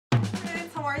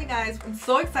are you guys? I'm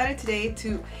so excited today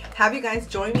to have you guys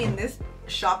join me in this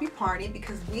Shopee party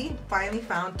because we finally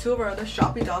found two of our other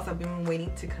Shopee dolls I've been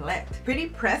waiting to collect.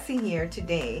 Pretti Pressie here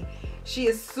today. She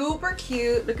is super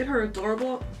cute. Look at her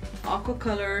adorable aqua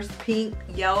colors, pink,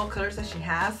 yellow colors that she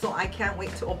has. So I can't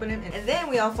wait to open them. And then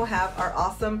we also have our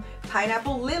awesome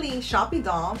Pineapple Lily Shopee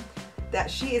doll that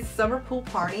she is summer pool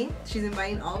party. She's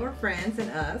inviting all of her friends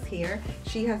and us here.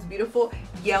 She has beautiful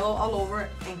yellow all over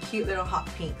and cute little hot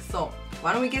pink. So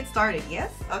why don't we get started?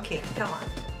 Yes? Okay, come on.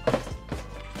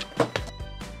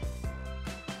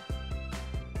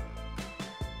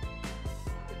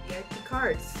 The VIP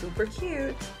card, super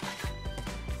cute.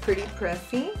 Pretti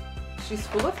Pressie. She's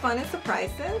full of fun and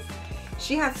surprises.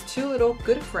 She has two little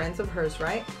good friends of hers,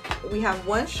 right? We have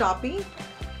one Shopee,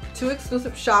 two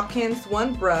exclusive Shopkins,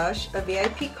 one brush, a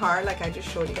VIP card like I just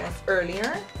showed you guys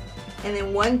earlier, and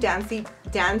then one dancing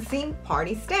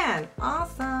party stand.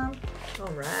 Awesome.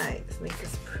 All right, let's make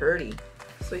this pretty.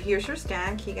 So here's her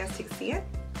stand. Can you guys see it?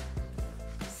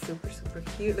 Super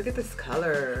cute. Look at this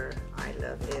color. I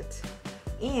love it.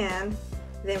 And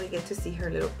then we get to see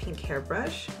her little pink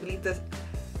hairbrush. We leave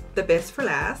the best for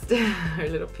last. Her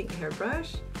little pink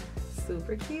hairbrush.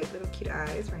 Super cute. Little cute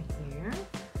eyes right here.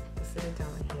 We'll set it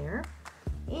down here.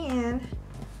 And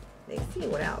let's see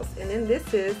what else. And then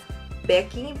this is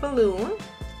Becky Balloon,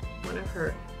 one of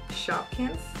her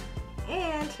Shopkins.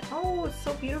 And oh, it's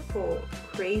so beautiful.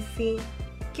 Crazy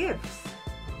Gifts.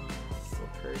 Oh, so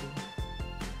pretty.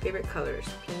 Favorite colors,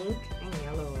 pink and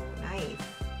yellow. Nice.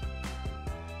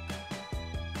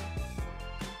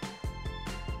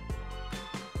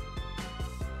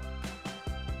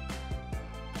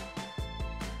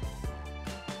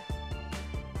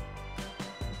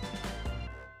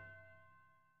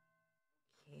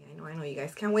 I know you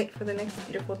guys can't wait for the next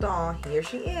beautiful doll. Here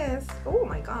she is. Oh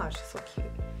my gosh, so cute.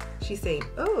 She's saying,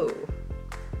 oh,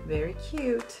 very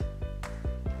cute.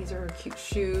 These are her cute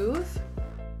shoes.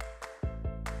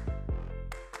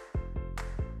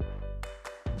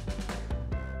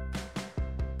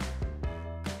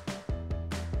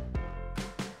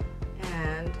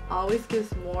 And always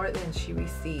gives more than she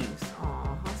receives.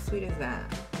 Aw, how sweet is that?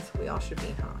 That's what we all should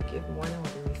be, huh? Give more than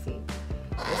what we receive.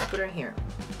 Let's put her here.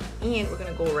 And we're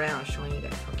gonna go around showing you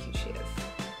guys how cute she is.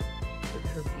 Look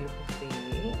at her beautiful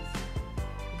face.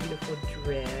 Beautiful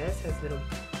dress. Has little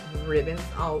ribbons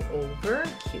all over.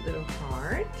 Cute little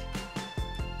heart.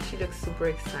 She looks super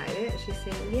excited. She's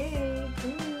saying, yay,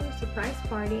 ooh, surprise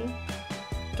party.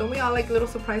 Don't we all like little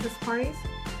surprises parties?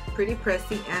 Pretti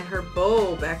Pressie and her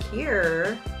bow back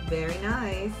here. Very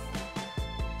nice.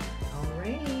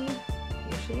 Alrighty.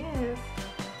 Here she is.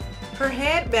 Her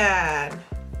headband.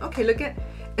 Okay, look at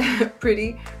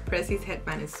Pretti Pressie's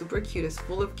headband is super cute. It's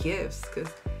full of gifts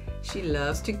because she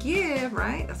loves to give,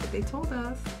 right? That's what they told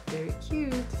us. Very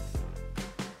cute.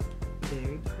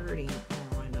 Very pretty.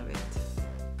 Oh, I love it.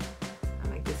 I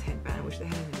like this headband. I wish they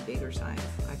had it in a bigger size.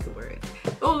 I could wear it.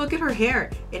 Oh, look at her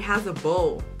hair. It has a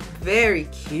bow. Very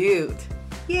cute.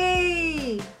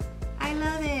 Yay! I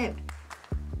love it.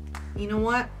 You know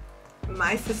what?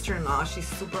 My sister-in-law, she's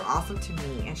super awesome to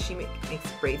me, and she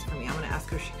makes braids for me. I'm gonna ask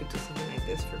her if she could do something like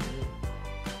this for me.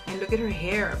 And look at her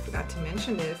hair. I forgot to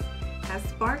mention this. It has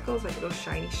sparkles, like a little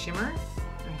shiny shimmer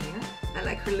right here. I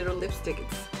like her little lipstick.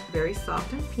 It's very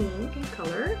soft and pink in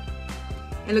color.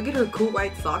 And look at her cool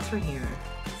white socks right here.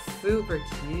 Super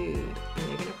cute. And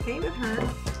you're gonna play with her.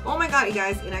 Oh my god, you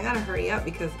guys! And I gotta hurry up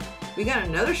because we got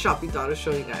another Shopee doll to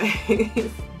show you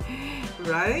guys.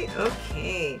 Right?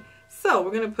 Okay. So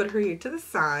we're gonna put her here to the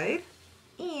side,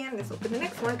 and let's open the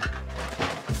next one.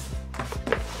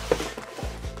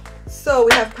 So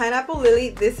we have Pineapple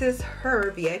Lily. This is her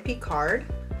VIP card.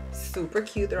 Super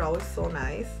cute. They're always so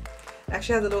nice. It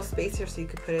actually has a little space here, so you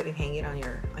could put it and hang it on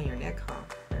your neck, huh?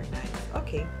 Very nice.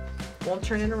 Okay, won't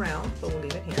turn it around, so we'll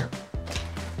leave it here.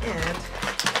 And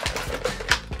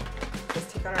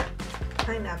let's take our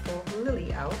Pineapple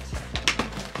Lily out.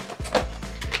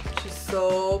 She's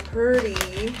so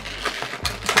pretty.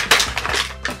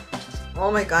 Oh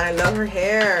my god, I love her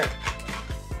hair.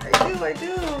 I do.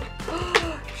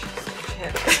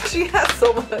 She has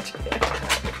so much hair.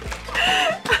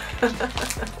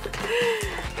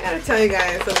 I gotta tell you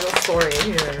guys a little story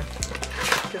here.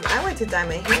 Because I went to dye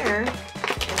my hair,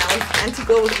 and Auntie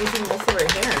Go was losing most of her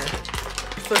hair.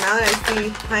 So now that I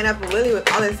see Pineapple Lily with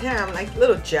all this hair, I'm like a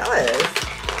little jealous.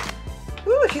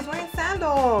 Ooh, she's wearing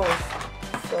sandals.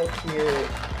 So cute.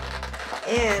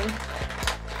 And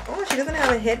oh, she doesn't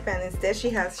have a headband. Instead,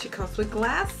 she comes with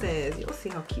glasses. You'll see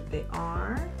how cute they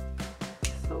are.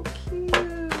 So cute.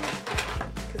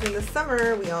 Because in the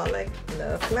summer, we all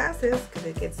love glasses because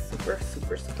it gets super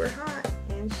hot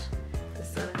and the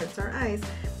sun hurts our nice.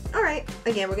 All right,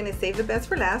 again, we're gonna save the best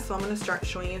for last, so I'm gonna start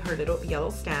showing you her little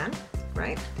yellow stand,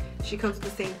 right? She comes with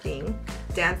the same thing,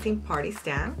 dancing party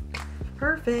stand.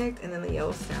 Perfect. And then the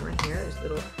yellow stand right here. There's a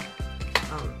little,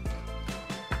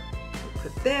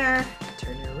 put there,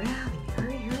 turn it around,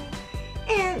 hurry, hurry.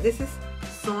 And this is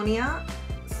Sonia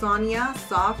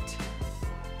Soft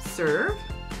Serve.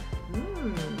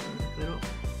 Little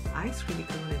ice cream,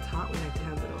 because when it's hot, we like to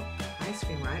have little ice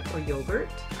cream, right? Or yogurt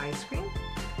ice cream,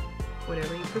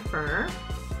 whatever you prefer.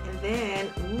 And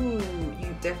then, ooh,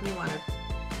 you definitely want a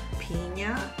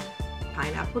piña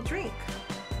pineapple drink.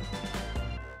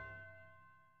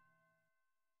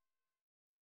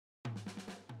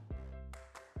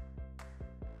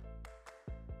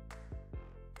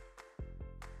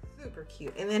 Super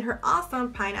cute. And then her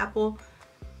awesome pineapple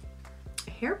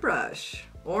hairbrush,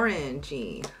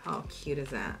 orangey. How cute is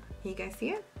that? Can you guys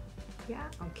see it? Yeah?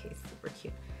 Okay, super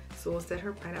cute. So we'll set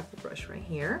her pineapple brush right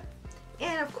here.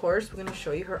 And of course, we're gonna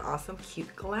show you her awesome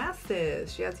cute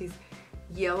glasses. She has these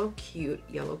cute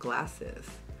yellow glasses.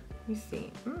 Let me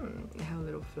see. They have a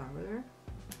little flower there.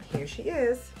 Here she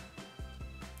is.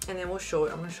 And then I'm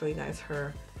gonna show you guys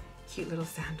her cute little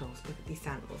sandals. Look at these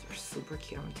sandals, they're super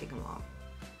cute. I'm gonna take them off.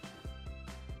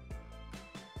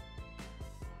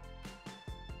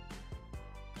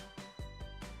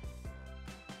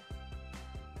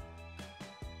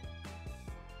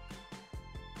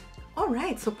 All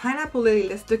right, so Pineapple Lily,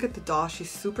 let's look at the doll. She's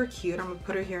super cute. I'm gonna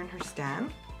put her here in her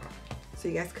stand so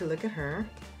you guys can look at her.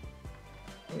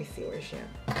 Let me see where she is.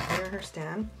 Here in her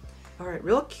stand. All right,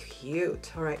 real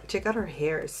cute. All right, check out her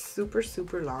hair. It's super,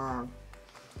 super long.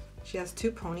 She has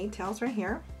two ponytails right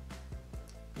here.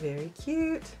 Very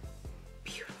cute.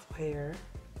 Beautiful hair.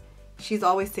 She's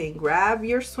always saying, grab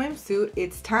your swimsuit.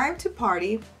 It's time to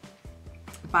party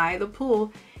by the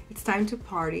pool. It's time to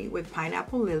party with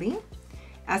Pineapple Lily.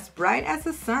 As bright as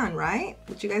the sun, right?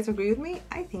 Would you guys agree with me?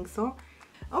 I think so.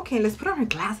 Okay, let's put on her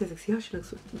glasses and see how she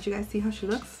looks. Did you guys see how she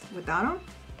looks without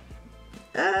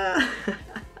them?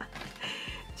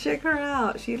 Check her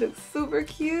out. She looks super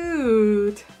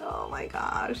cute. Oh my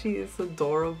gosh, she is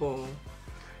adorable.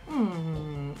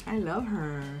 I love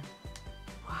her.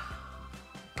 Wow.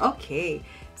 Okay,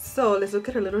 so let's look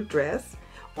at her little dress.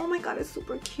 Oh my god, it's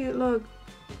super cute. Look,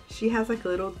 she has like a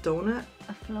little donut.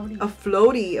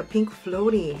 A pink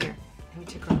floaty. Here, let me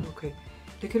check her out real quick.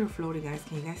 Look at her floaty, guys.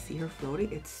 Can you guys see her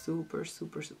floaty? It's super,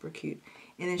 super, super cute.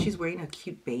 And then she's wearing a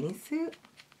cute bathing suit,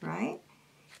 right?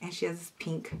 And she has this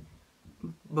pink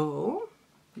bow.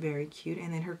 Very cute.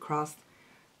 And then her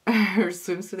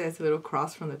swimsuit has a little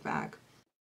cross from the back.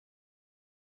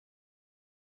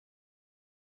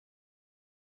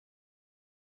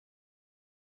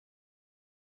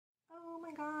 Oh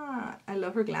my god, I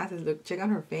love her glasses. Look, check out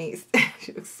her face.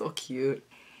 She looks so cute.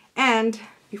 And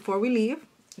before we leave,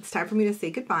 it's time for me to say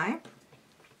goodbye.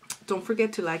 Don't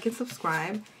forget to like and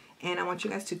subscribe. And I want you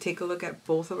guys to take a look at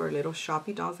both of our little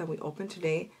Shopee dolls that we opened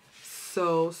today.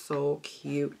 So, so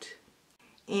cute.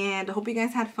 And I hope you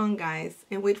guys had fun, guys.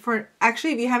 And wait for,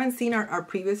 actually, if you haven't seen our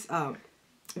previous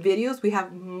videos, we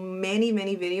have many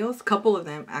videos, couple of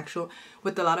them actual,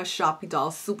 with a lot of Shopee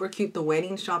dolls. Super cute, the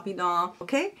wedding Shopee doll.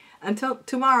 Okay, until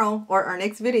tomorrow or our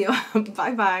next video.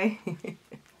 Bye bye.